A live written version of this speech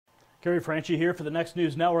Kerry Franchi here for the Next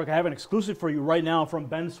News Network. I have an exclusive for you right now from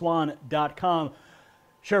benswan.com.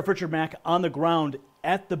 Sheriff Richard Mack on the ground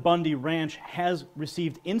at the Bundy Ranch has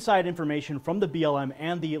received inside information from the BLM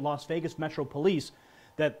and the Las Vegas Metro Police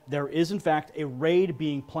that there is in fact a raid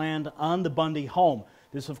being planned on the Bundy home.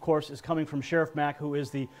 This, of course, is coming from Sheriff Mack, who is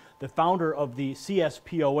the founder of the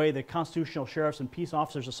CSPOA, the Constitutional Sheriffs and Peace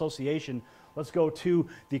Officers Association. Let's go to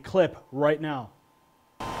the clip right now.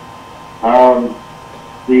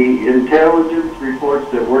 The intelligence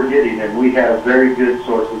reports that we're getting, and we have very good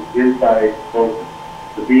sources inside both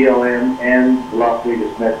the BLM and the Las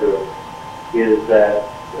Vegas Metro, is that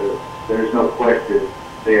there's no question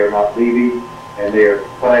they are not leaving and they are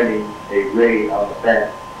planning a raid on the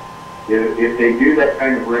family. If they do that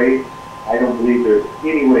kind of raid, I don't believe there's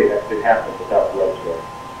any way that could happen without bloodshed.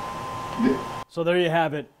 So there you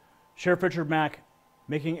have it. Sheriff Richard Mack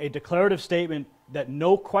making a declarative statement that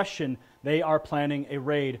no question they are planning a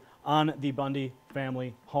raid on the Bundy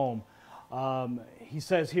family home. He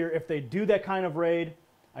says here, if they do that kind of raid,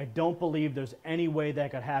 I don't believe there's any way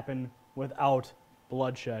that could happen without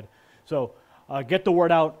bloodshed. So get the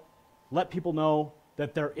word out. Let people know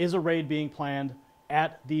that there is a raid being planned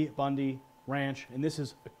at the Bundy Ranch. And this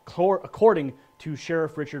is according to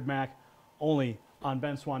Sheriff Richard Mack, only on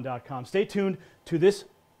benswan.com. Stay tuned to this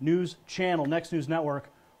news channel, Next News Network,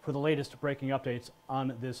 for the latest breaking updates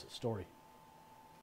on this story.